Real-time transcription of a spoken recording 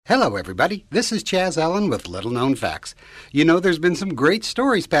Hello, everybody. This is Chaz Allen with Little Known Facts. You know, there's been some great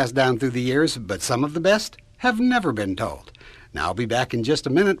stories passed down through the years, but some of the best have never been told. Now, I'll be back in just a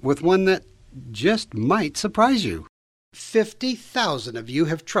minute with one that just might surprise you. 50,000 of you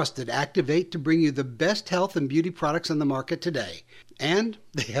have trusted Activate to bring you the best health and beauty products on the market today. And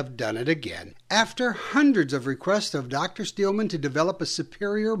they have done it again. After hundreds of requests of Dr. Steelman to develop a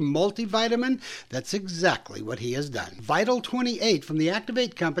superior multivitamin, that's exactly what he has done. Vital 28 from the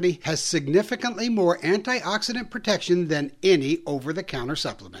Activate Company has significantly more antioxidant protection than any over-the-counter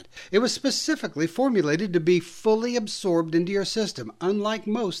supplement. It was specifically formulated to be fully absorbed into your system, unlike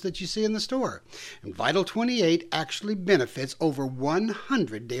most that you see in the store. And Vital 28 actually benefits over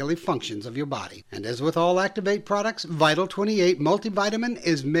 100 daily functions of your body. And as with all Activate products, Vital 28 multivitamin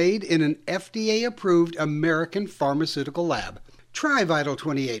is made in an FDA-approved American pharmaceutical lab. Try Vital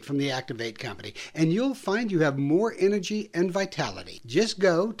 28 from the Activate Company, and you'll find you have more energy and vitality. Just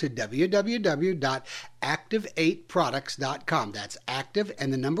go to www.active8products.com. That's active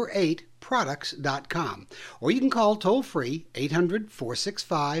and the number 8 products.com. Or you can call toll-free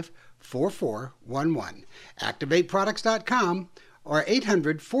 800-465-4411. Active8products.com or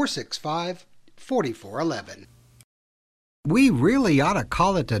 800-465-4411. We really ought to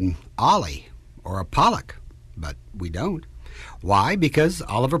call it an Ollie or a Pollock, but we don't. Why? Because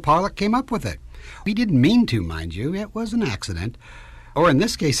Oliver Pollock came up with it. He didn't mean to, mind you. It was an accident. Or in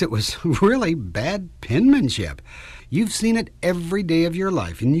this case, it was really bad penmanship. You've seen it every day of your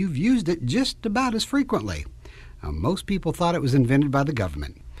life, and you've used it just about as frequently. Most people thought it was invented by the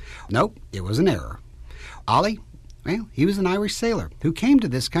government. Nope, it was an error. Ollie, well, he was an Irish sailor who came to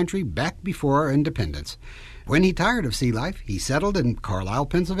this country back before our independence. When he tired of sea life, he settled in Carlisle,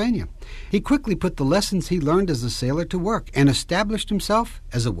 Pennsylvania. He quickly put the lessons he learned as a sailor to work and established himself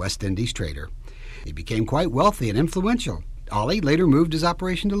as a West Indies trader. He became quite wealthy and influential. Ollie later moved his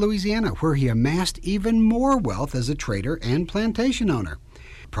operation to Louisiana, where he amassed even more wealth as a trader and plantation owner.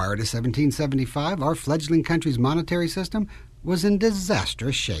 Prior to 1775, our fledgling country's monetary system was in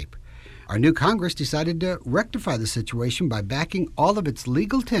disastrous shape. Our new Congress decided to rectify the situation by backing all of its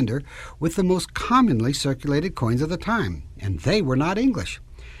legal tender with the most commonly circulated coins of the time, and they were not English.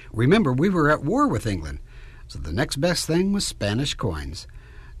 Remember, we were at war with England, so the next best thing was Spanish coins.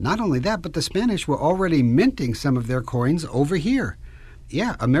 Not only that, but the Spanish were already minting some of their coins over here.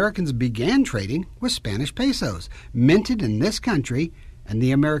 Yeah, Americans began trading with Spanish pesos, minted in this country, and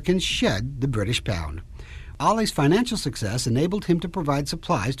the Americans shed the British pound. Ollie's financial success enabled him to provide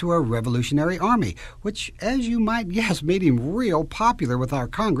supplies to our Revolutionary Army, which, as you might guess, made him real popular with our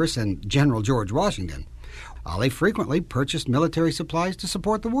Congress and General George Washington. Ollie frequently purchased military supplies to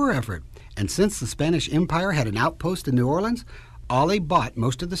support the war effort, and since the Spanish Empire had an outpost in New Orleans, Ollie bought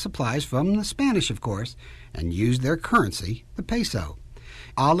most of the supplies from the Spanish, of course, and used their currency, the peso.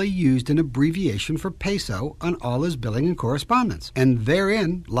 Ollie used an abbreviation for peso on all his billing and correspondence, and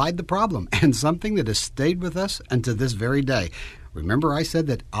therein lied the problem, and something that has stayed with us unto this very day. Remember I said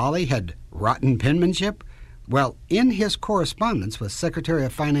that Ollie had rotten penmanship? Well, in his correspondence with Secretary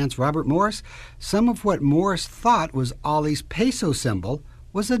of Finance Robert Morris, some of what Morris thought was Ollie's peso symbol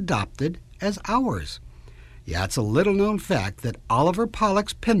was adopted as ours. Yeah, it's a little-known fact that Oliver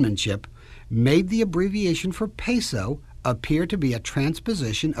Pollock's penmanship made the abbreviation for peso appear to be a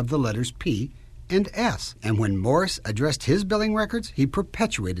transposition of the letters P and S. And when Morris addressed his billing records, he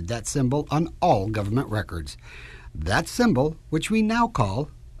perpetuated that symbol on all government records. That symbol, which we now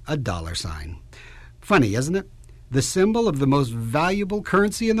call a dollar sign. Funny, isn't it? The symbol of the most valuable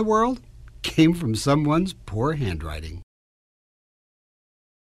currency in the world came from someone's poor handwriting.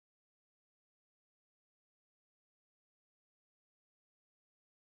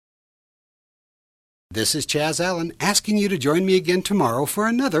 This is Chaz Allen asking you to join me again tomorrow for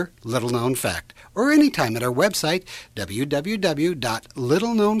another Little Known Fact, or anytime at our website,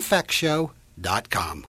 www.littleknownfactshow.com.